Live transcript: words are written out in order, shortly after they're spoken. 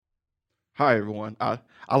Hi, everyone. I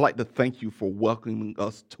like to thank you for welcoming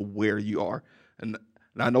us to where you are. And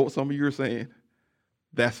I know what some of you are saying.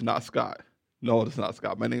 That's not Scott. No, it's not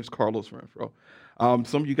Scott. My name's Carlos Renfro.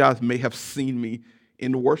 Some of you guys may have seen me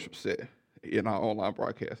in the worship set in our online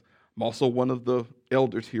broadcast. I'm also one of the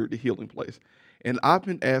elders here at the Healing Place. And I've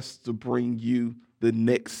been asked to bring you the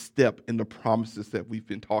next step in the promises that we've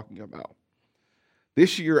been talking about.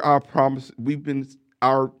 This year, our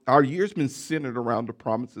year's been centered around the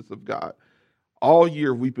promises of God. All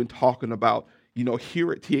year we've been talking about,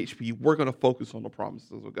 here at THP, we're going to focus on the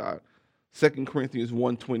promises of God. 2 Corinthians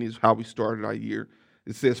 1:20 is how we started our year.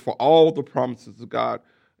 It says, for all the promises of God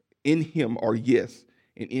in him are yes,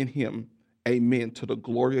 and in him, amen, to the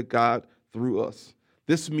glory of God through us.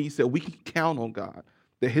 This means that we can count on God,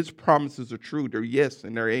 that his promises are true, they're yes,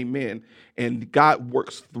 and they're amen. And God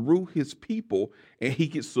works through his people, and he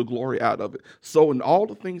gets the glory out of it. So in all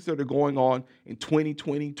the things that are going on in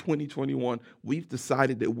 2020, 2021, we've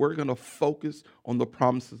decided that we're going to focus on the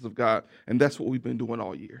promises of God. And that's what we've been doing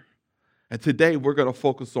all year. And today we're going to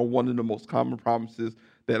focus on one of the most common promises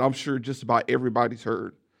that I'm sure just about everybody's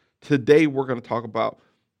heard. Today we're going to talk about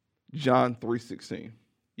John 3:16.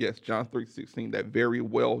 Yes, John 3:16, that very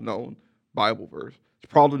well-known Bible verse. It's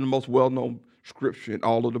probably the most well-known scripture in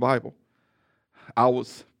all of the Bible. I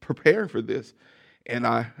was preparing for this, and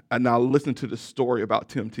I listened to the story about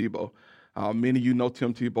Tim Tebow. Many of you know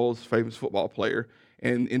Tim Tebow's famous football player.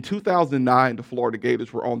 And in 2009, the Florida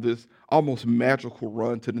Gators were on this almost magical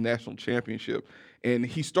run to the national championship. And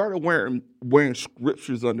he started wearing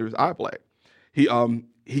scriptures under his eye black.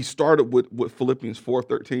 He started with Philippians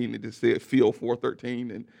 4:13. It just said Phil 4:13,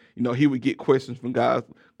 and he would get questions from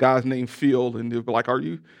guys named Phil, and they'd be like, "Are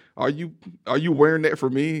you wearing that for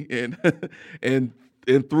me?" And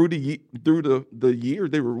and through the year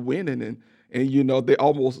they were winning, and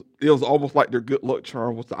it was almost like their good luck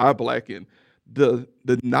charm was the eye black. And the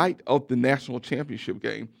night of the national championship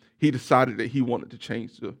game, he decided that he wanted to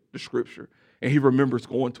change the scripture. And he remembers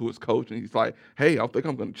going to his coach, and he's like, "Hey, I think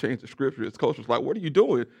I'm going to change the scripture." His coach was like, "What are you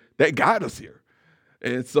doing? That got us here."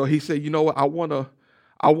 And so he said, "You know what? I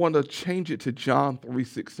want to change it to John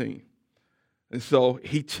 3:16." And so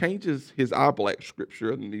he changes his eye black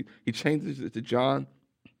scripture, and he changes it to John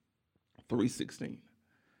 3:16.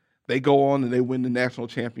 They go on and they win the national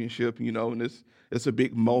championship, and it's a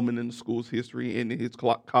big moment in the school's history and in his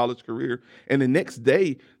college career. And the next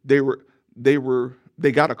day,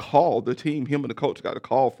 they got a call. The team, him and the coach, got a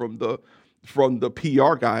call from the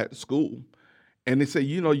PR guy at the school, and they say,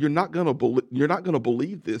 you're not gonna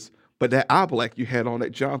believe this, but that eye black you had on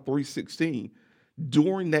at John 3:16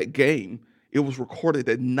 during that game, it was recorded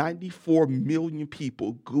that 94 million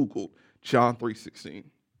people Googled John 3:16.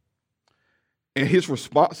 And his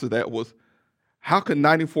response to that was, how can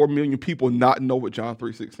 94 million people not know what John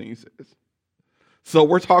 3:16 says? So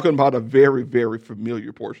we're talking about a very, very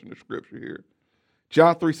familiar portion of scripture here.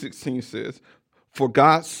 John 3:16 says, for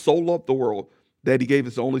God so loved the world that he gave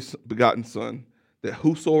his only begotten son, that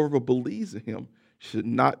whosoever believes in him should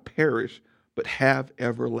not perish, but have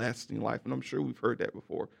everlasting life. And I'm sure we've heard that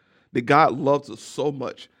before. That God loves us so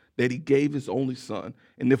much that he gave his only son.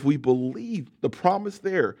 And if we believe the promise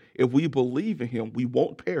there, if we believe in him, we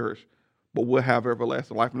won't perish, but we'll have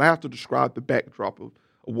everlasting life. And I have to describe the backdrop of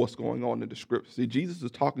what's going on in the scripture. See, Jesus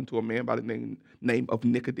is talking to a man by the name of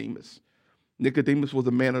Nicodemus. Nicodemus was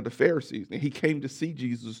a man of the Pharisees, and he came to see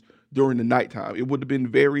Jesus during the nighttime. It would have been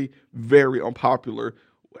very, very unpopular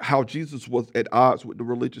how Jesus was at odds with the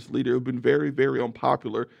religious leader. It would have been very, very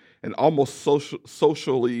unpopular and almost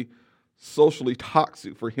socially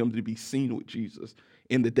toxic for him to be seen with Jesus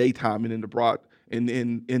in the daytime and in the broad and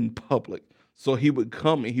in public. So he would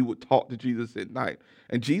come and he would talk to Jesus at night.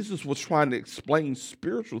 And Jesus was trying to explain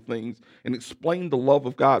spiritual things and explain the love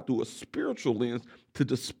of God through a spiritual lens to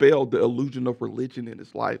dispel the illusion of religion in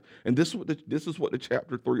his life. And this is what the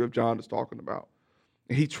chapter 3 of John is talking about.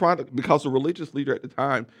 And he tried to, because the religious leader at the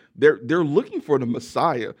time, they're looking for the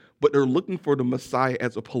Messiah, but they're looking for the Messiah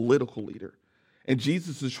as a political leader. And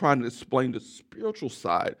Jesus is trying to explain the spiritual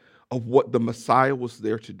side of what the Messiah was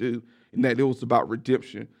there to do, and that it was about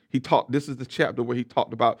redemption. This is the chapter where he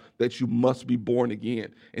talked about that you must be born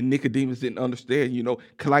again. And Nicodemus didn't understand,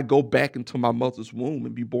 can I go back into my mother's womb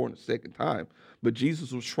and be born a second time? But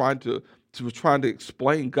Jesus was trying to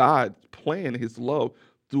explain God's plan, his love,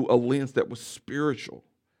 through a lens that was spiritual.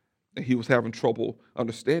 And he was having trouble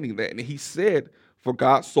understanding that. And he said, for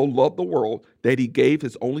God so loved the world that he gave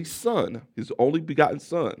his only son, his only begotten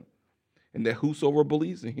son, and that whosoever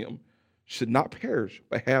believes in him should not perish,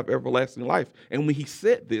 but have everlasting life. And when he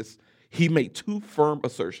said this, he made two firm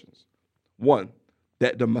assertions. One,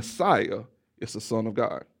 that the Messiah is the Son of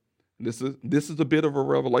God. This is a bit of a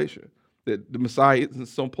revelation that the Messiah isn't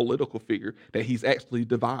some political figure, that he's actually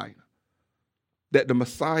divine, that the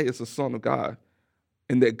Messiah is the Son of God,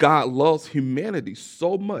 and that God loves humanity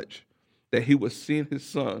so much that he would send his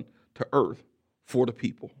son to earth for the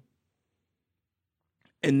people.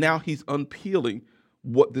 And now he's unpeeling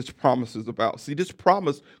what this promise is about. See, this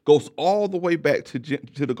promise goes all the way back to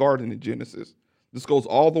the garden in Genesis. This goes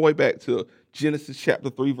all the way back to Genesis chapter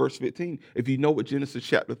 3, verse 15. If you know what Genesis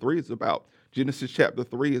chapter 3 is about, Genesis chapter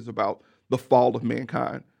 3 is about the fall of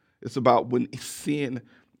mankind. It's about when sin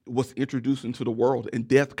was introduced into the world and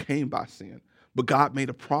death came by sin. But God made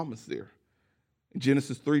a promise there. In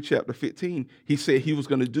Genesis 3, chapter 15, he said he was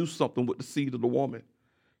going to do something with the seed of the woman.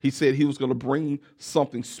 He said he was going to bring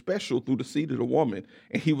something special through the seed of the woman,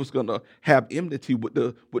 and he was going to have enmity with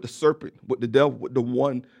the serpent, with the devil, with the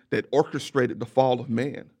one that orchestrated the fall of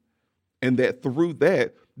man. And that through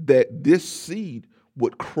that this seed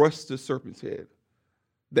would crush the serpent's head.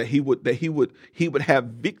 That he would have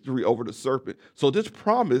victory over the serpent. So this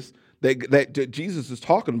promise that Jesus is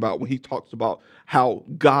talking about when he talks about how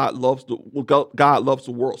God loves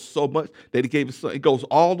the world so much that he gave his son, it goes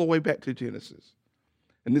all the way back to Genesis.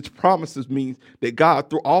 And this promises means that God,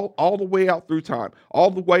 through all the way out through time,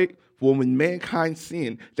 all the way from when mankind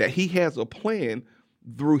sinned, that he has a plan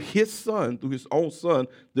through his son, through his own son,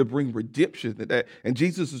 to bring redemption to that. And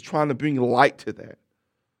Jesus is trying to bring light to that.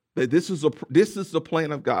 That this is the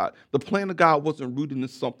plan of God. The plan of God wasn't rooted in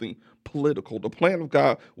something political. The plan of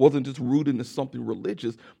God wasn't just rooted in something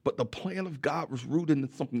religious, but the plan of God was rooted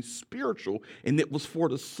in something spiritual, and it was for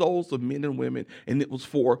the souls of men and women, and it was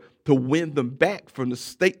to win them back from the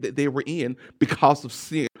state that they were in because of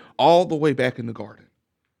sin, all the way back in the garden.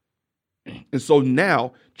 And so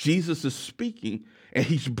now Jesus is speaking, and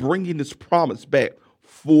he's bringing this promise back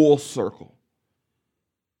full circle.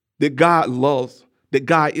 That God loves, that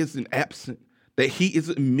God isn't absent, that he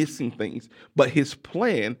isn't missing things, but his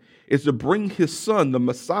plan is to bring his son, the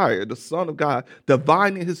Messiah, the Son of God,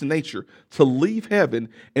 divine in his nature, to leave heaven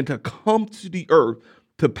and to come to the earth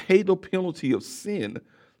to pay the penalty of sin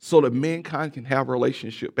so that mankind can have a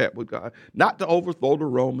relationship back with God. Not to overthrow the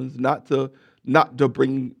Romans, not to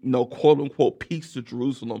bring, quote unquote, peace to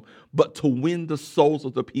Jerusalem, but to win the souls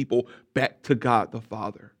of the people back to God the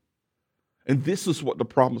Father. And this is what the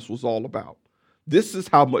promise was all about. This is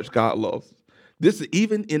how much God loves. This,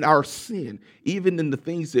 even in our sin, even in the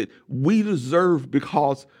things that we deserve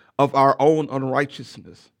because of our own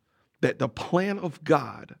unrighteousness, that the plan of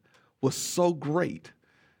God was so great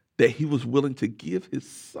that he was willing to give his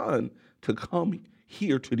son to come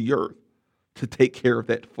here to the earth to take care of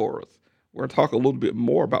that for us. We're going to talk a little bit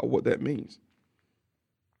more about what that means.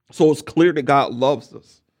 So it's clear that God loves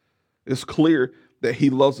us. It's clear that he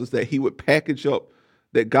loves us, that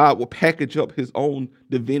God will package up his own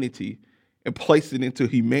divinity and place it into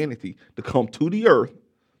humanity to come to the earth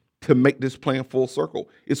to make this plan full circle.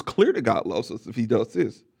 It's clear that God loves us if he does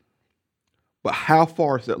this. But how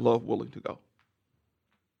far is that love willing to go?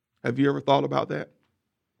 Have you ever thought about that?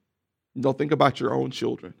 Think about your own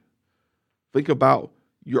children. Think about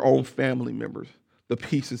your own family members, the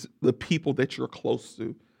people that you're close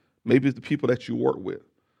to, maybe it's the people that you work with.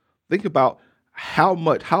 Think about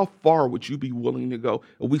how far would you be willing to go?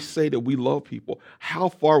 And we say that we love people. How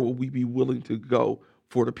far would we be willing to go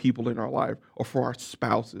for the people in our life, or for our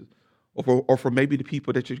spouses, or for maybe the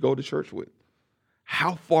people that you go to church with?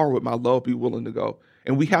 How far would my love be willing to go?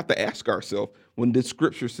 And we have to ask ourselves, when this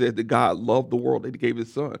scripture said that God loved the world, that he gave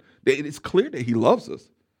his son, that it's clear that he loves us.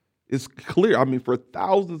 It's clear. I mean, for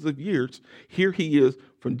thousands of years, here he is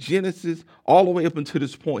from Genesis all the way up until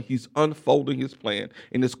this point. He's unfolding his plan.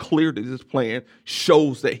 And it's clear that this plan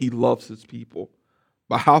shows that he loves his people.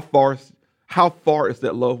 But how far is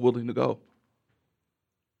that love willing to go?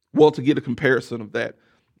 Well, to get a comparison of that,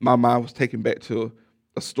 my mind was taken back to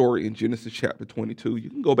a story in Genesis chapter 22. You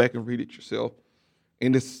can go back and read it yourself.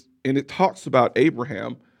 And it talks about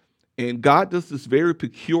Abraham. And God does this very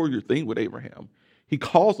peculiar thing with Abraham. He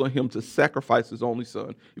calls on him to sacrifice his only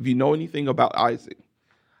son. If you know anything about Isaac,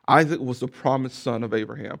 Isaac was the promised son of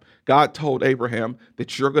Abraham. God told Abraham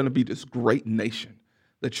that you're going to be this great nation,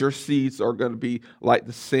 that your seeds are going to be like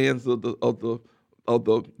the sands your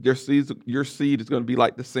seed is going to be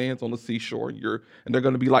like the sands on the seashore, and they're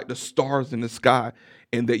going to be like the stars in the sky,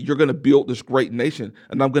 and that you're going to build this great nation,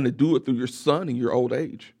 and I'm going to do it through your son in your old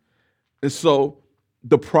age. And so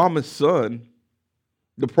the promised son,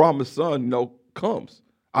 comes.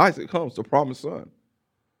 Isaac comes, the promised son.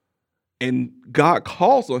 And God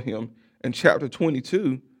calls on him in chapter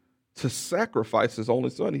 22 to sacrifice his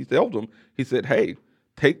only son. He told him, he said, hey,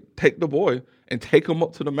 take the boy and take him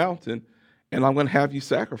up to the mountain and I'm going to have you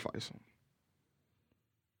sacrifice him.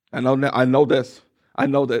 I know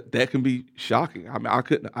that can be shocking. I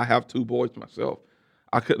mean, I have two boys myself.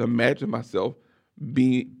 I couldn't imagine myself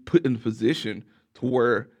being put in a position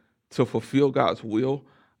to fulfill God's will,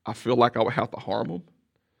 I feel like I would have to harm them.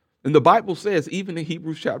 And the Bible says, even in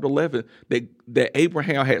Hebrews chapter 11, that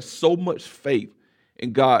Abraham had so much faith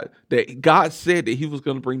in God that God said that he was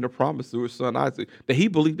going to bring the promise through his son Isaac, that he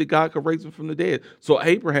believed that God could raise him from the dead. So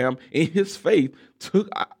Abraham, in his faith, took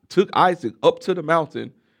Isaac up to the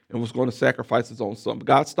mountain and was going to sacrifice his own son. But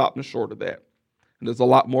God stopped him short of that. And there's a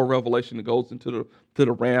lot more revelation that goes into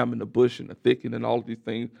the ram and the bush and the thicket and all of these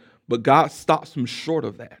things. But God stops him short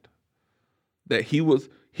of that. That he was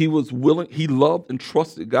willing, he loved and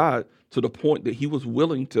trusted God to the point that he was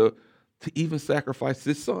willing to even sacrifice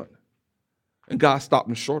his son. And God stopped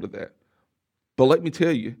him short of that. But let me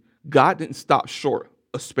tell you, God didn't stop short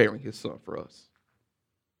of sparing his son for us.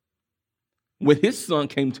 When his son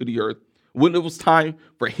came to the earth, when it was time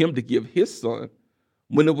for him to give his son,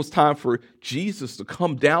 when it was time for Jesus to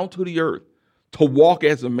come down to the earth, to walk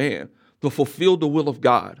as a man, to fulfill the will of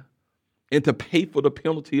God, and to pay for the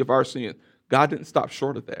penalty of our sin, God didn't stop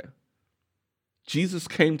short of that. Jesus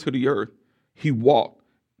came to the earth. He walked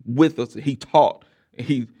with us. And he taught.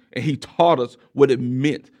 And he taught us what it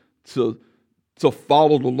meant to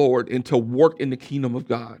follow the Lord and to work in the kingdom of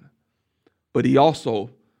God. But he also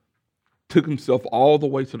took himself all the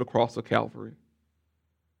way to the cross of Calvary.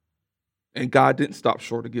 And God didn't stop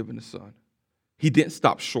short of giving his son. He didn't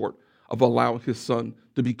stop short of allowing his son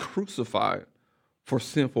to be crucified for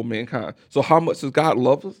sinful mankind. So how much does God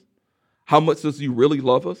love us? How much does he really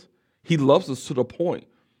love us? He loves us to the point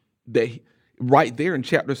that right there in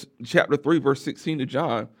chapter 3, verse 16 of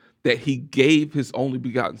John, that he gave his only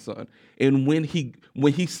begotten son. And when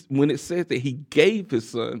it says that he gave his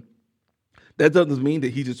son, that doesn't mean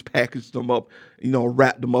that he just packaged them up,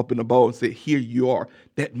 wrapped them up in a bow and said, here you are.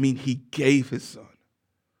 That means he gave his son.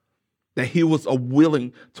 That he was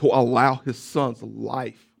willing to allow his son's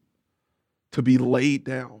life to be laid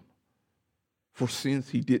down for sins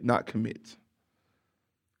he did not commit.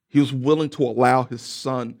 He was willing to allow his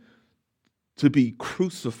son to be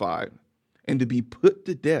crucified and to be put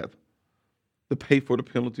to death to pay for the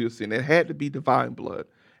penalty of sin. It had to be divine blood.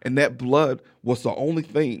 And that blood was the only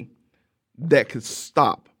thing that could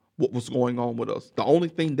stop what was going on with us. The only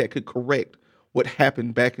thing that could correct what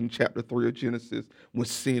happened back in chapter 3 of Genesis when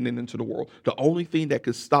sin entered into the world. The only thing that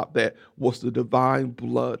could stop that was the divine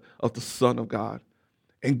blood of the Son of God.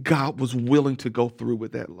 And God was willing to go through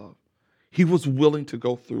with that love. He was willing to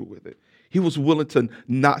go through with it. He was willing to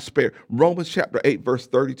not spare. Romans chapter 8, verse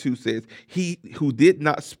 32 says, he who did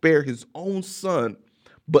not spare his own son,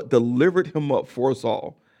 but delivered him up for us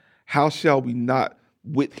all, how shall we not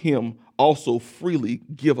with him also freely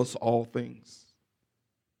give us all things?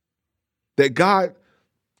 That God,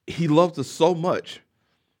 he loves us so much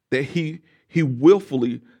that he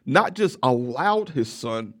willfully not just allowed his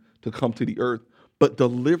son to come to the earth, but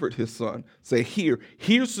delivered his son. Say,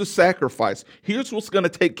 here's the sacrifice. Here's what's going to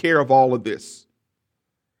take care of all of this.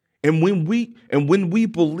 And when we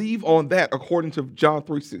believe on that, according to John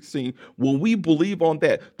 3:16, when we believe on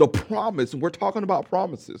that, the promise, and we're talking about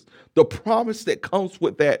promises, the promise that comes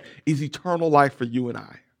with that is eternal life for you and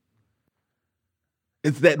I.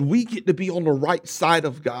 It's that we get to be on the right side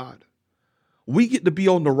of God. We get to be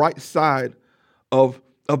on the right side of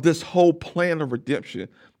this whole plan of redemption,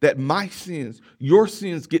 that my sins, your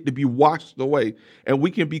sins get to be washed away, and we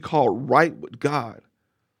can be called right with God,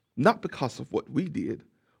 not because of what we did,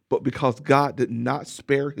 but because God did not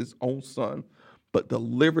spare his own son, but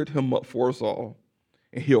delivered him up for us all,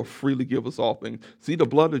 and he'll freely give us all things. See, the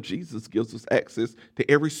blood of Jesus gives us access to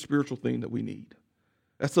every spiritual thing that we need.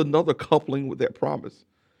 That's another coupling with that promise.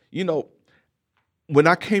 When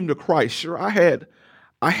I came to Christ, sure, I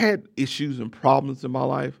had issues and problems in my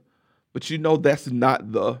life, but that's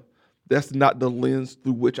not the lens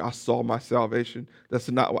through which I saw my salvation.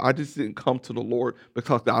 I just didn't come to the Lord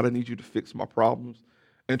because God, I need you to fix my problems.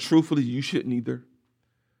 And truthfully, you shouldn't either.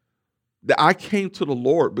 That I came to the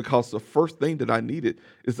Lord because the first thing that I needed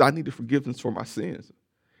forgiveness for my sins.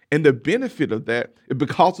 And the benefit of that is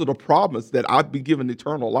because of the promise that I've been given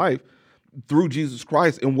eternal life through Jesus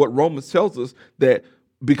Christ, and what Romans tells us, that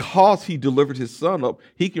because he delivered his son up,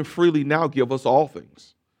 he can freely now give us all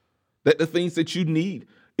things. That the things that you need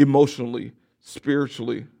emotionally,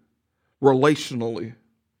 spiritually, relationally,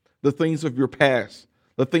 the things of your past,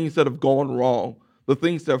 the things that have gone wrong, the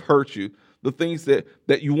things that have hurt you, the things that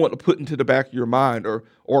you want to put into the back of your mind,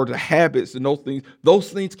 or the habits and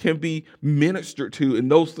those things can be ministered to,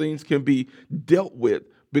 and those things can be dealt with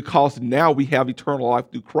because now we have eternal life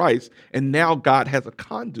through Christ, and now God has a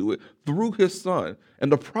conduit through his son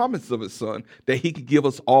and the promise of his son that he can give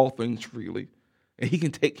us all things freely, and he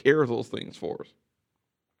can take care of those things for us.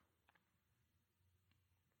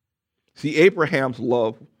 See, Abraham's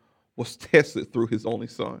love was tested through his only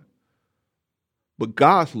son, but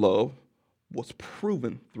God's love was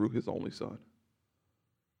proven through his only son.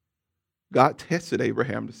 God tested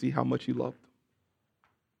Abraham to see how much he loved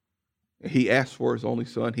him. He asked for his only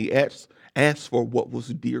son. He asked for what was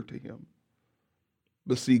dear to him.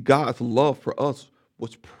 But see, God's love for us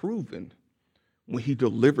was proven when he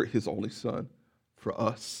delivered his only son for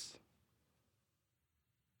us,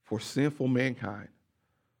 for sinful mankind.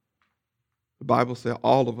 The Bible says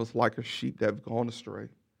all of us, like a sheep that have gone astray,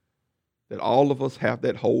 that all of us have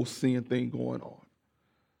that whole sin thing going on.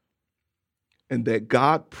 And that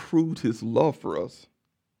God proved his love for us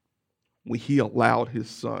when he allowed his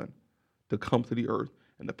son to come to the earth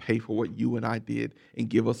and to pay for what you and I did and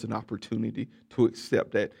give us an opportunity to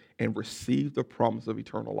accept that and receive the promise of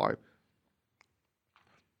eternal life.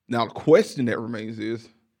 Now, the question that remains is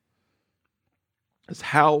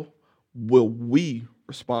how will we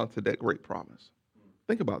respond to that great promise?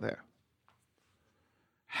 Think about that.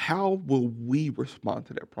 How will we respond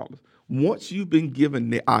to that promise? Once you've been given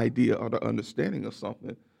the idea or the understanding of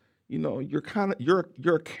something, you're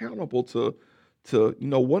accountable to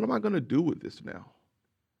what am I going to do with this now?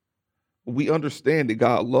 We understand that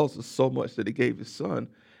God loves us so much that he gave his son,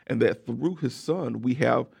 and that through his son we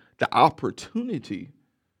have the opportunity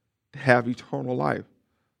to have eternal life.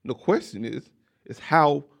 And the question is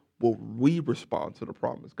how will we respond to the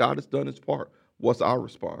promise? God has done his part. What's our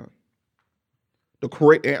response? The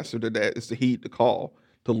correct answer to that is to heed the call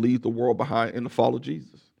to leave the world behind and to follow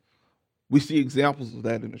Jesus. We see examples of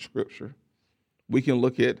that in the scripture. We can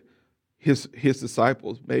look at his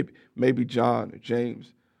disciples, maybe John,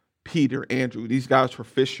 James, Peter, Andrew. These guys were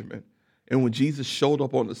fishermen. And when Jesus showed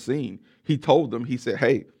up on the scene, he told them, he said,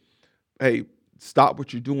 hey, stop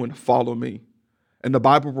what you're doing, follow me. And the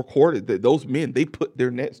Bible recorded that those men, they put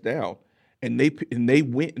their nets down and they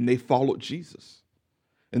went and they followed Jesus.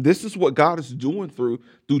 And this is what God is doing through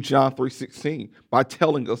John 3:16 by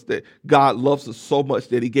telling us that God loves us so much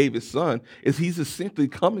that he gave his son, is he's essentially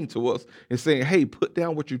coming to us and saying, hey, put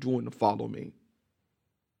down what you're doing to follow me.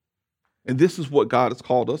 And this is what God has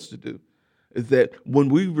called us to do, is that when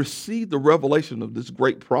we receive the revelation of this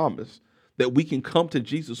great promise that we can come to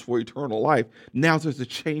Jesus for eternal life, now there's a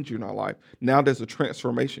change in our life. Now there's a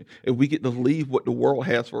transformation. And we get to leave what the world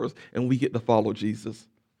has for us and we get to follow Jesus.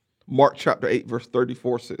 Mark chapter 8, verse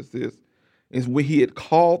 34 says this, is when he had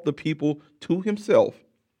called the people to himself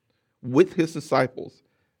with his disciples,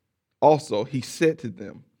 also he said to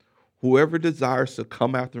them, whoever desires to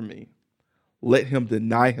come after me, let him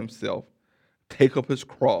deny himself, take up his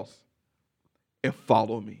cross, and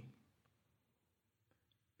follow me.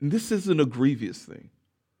 And this isn't a grievous thing.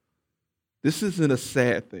 This isn't a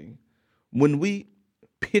sad thing. When we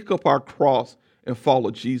pick up our cross and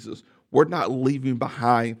follow Jesus, we're not leaving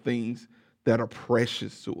behind things that are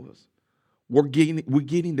precious to us. We're getting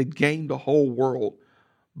to gain the whole world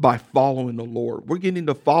by following the Lord. We're getting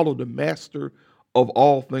to follow the master of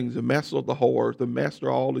all things, the master of the whole earth, the master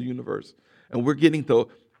of all the universe. And we're getting to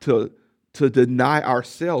deny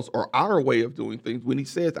ourselves or our way of doing things. When he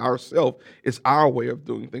says ourself, it's our way of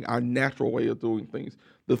doing things, our natural way of doing things,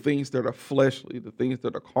 the things that are fleshly, the things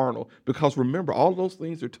that are carnal. Because remember, all those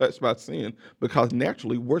things are touched by sin because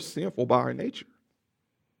naturally we're sinful by our nature.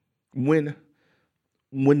 When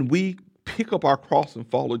we pick up our cross and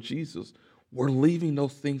follow Jesus, we're leaving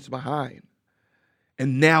those things behind.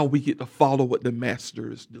 And now we get to follow what the master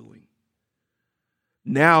is doing.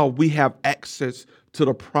 Now we have access to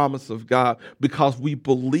the promise of God because we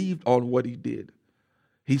believed on what he did.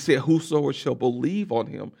 He said, whosoever shall believe on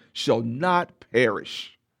him shall not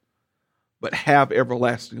perish, but have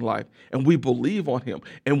everlasting life. And we believe on him.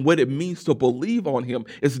 And what it means to believe on him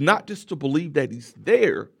is not just to believe that he's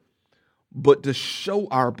there, but to show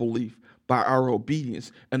our belief by our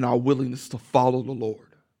obedience and our willingness to follow the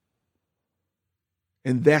Lord.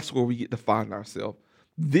 And that's where we get to find ourselves.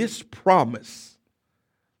 This promise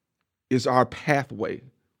is our pathway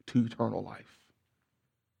to eternal life.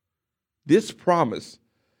 This promise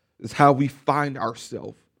is how we find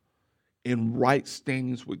ourselves in right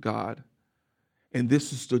standings with God. And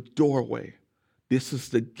this is the doorway. This is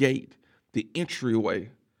the gate, the entryway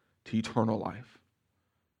to eternal life.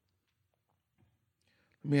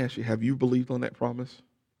 Let me ask you, have you believed on that promise?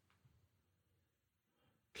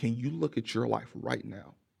 Can you look at your life right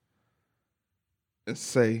now and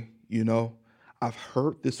say, I've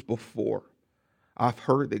heard this before. I've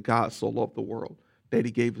heard that God so loved the world that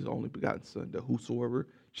he gave his only begotten Son, that whosoever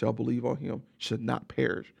shall believe on him should not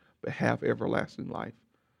perish, but have everlasting life.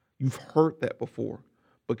 You've heard that before,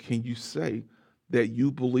 but can you say that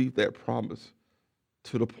you believe that promise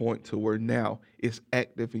to the point to where now it's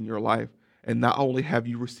active in your life? And not only have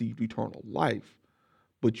you received eternal life,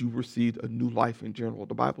 but you received a new life in general.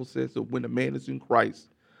 The Bible says that when a man is in Christ,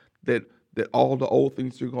 that all the old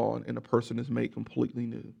things are gone and a person is made completely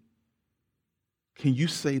new. Can you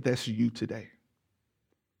say that's you today?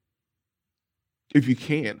 If you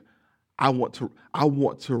can, I want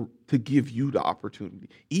to give you the opportunity,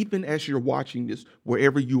 even as you're watching this,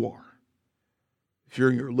 wherever you are. If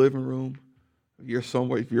you're in your living room, if you're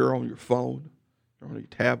somewhere, if you're on your phone, you're on your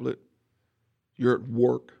tablet, you're at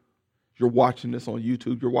work, you're watching this on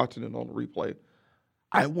YouTube, you're watching it on the replay,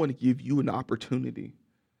 I want to give you an opportunity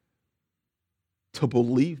to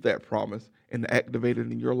believe that promise and activate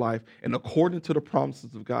it in your life. And according to the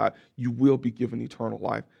promises of God, you will be given eternal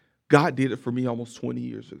life. God did it for me almost 20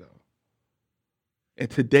 years ago. And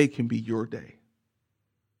today can be your day.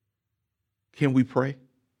 Can we pray?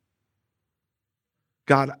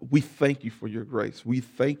 God, we thank you for your grace. We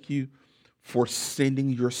thank you for sending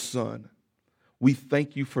your Son. We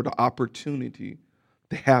thank you for the opportunity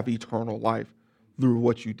to have eternal life through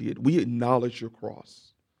what you did. We acknowledge your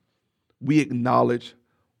cross. We acknowledge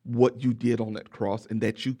what you did on that cross and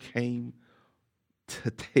that you came to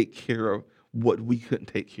take care of what we couldn't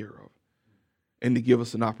take care of and to give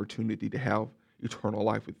us an opportunity to have eternal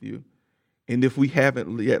life with you. And if we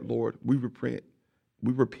haven't yet, Lord, we repent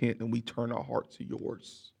and we turn our heart to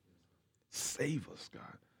yours. Save us,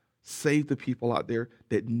 God. Save the people out there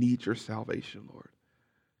that need your salvation, Lord.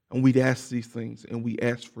 And we'd ask these things and we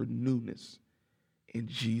ask for newness in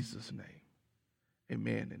Jesus' name.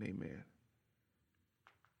 Amen and amen.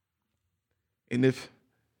 And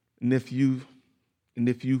if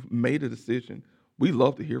you've made a decision, we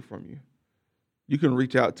love to hear from you. You can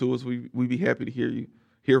reach out to us. We'd be happy to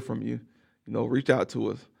hear from you. Reach out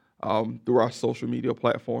to us through our social media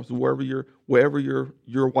platforms, wherever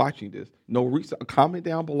you're watching this. Comment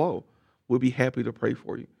down below. We'll be happy to pray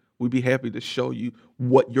for you. We'd be happy to show you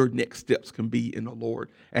what your next steps can be in the Lord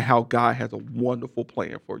and how God has a wonderful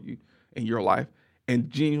plan for you in your life. And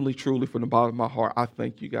genuinely, truly, from the bottom of my heart, I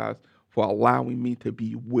thank you guys for allowing me to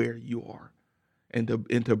be where you are and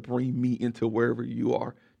to bring me into wherever you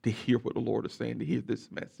are to hear what the Lord is saying, to hear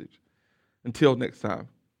this message. Until next time,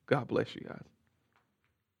 God bless you guys.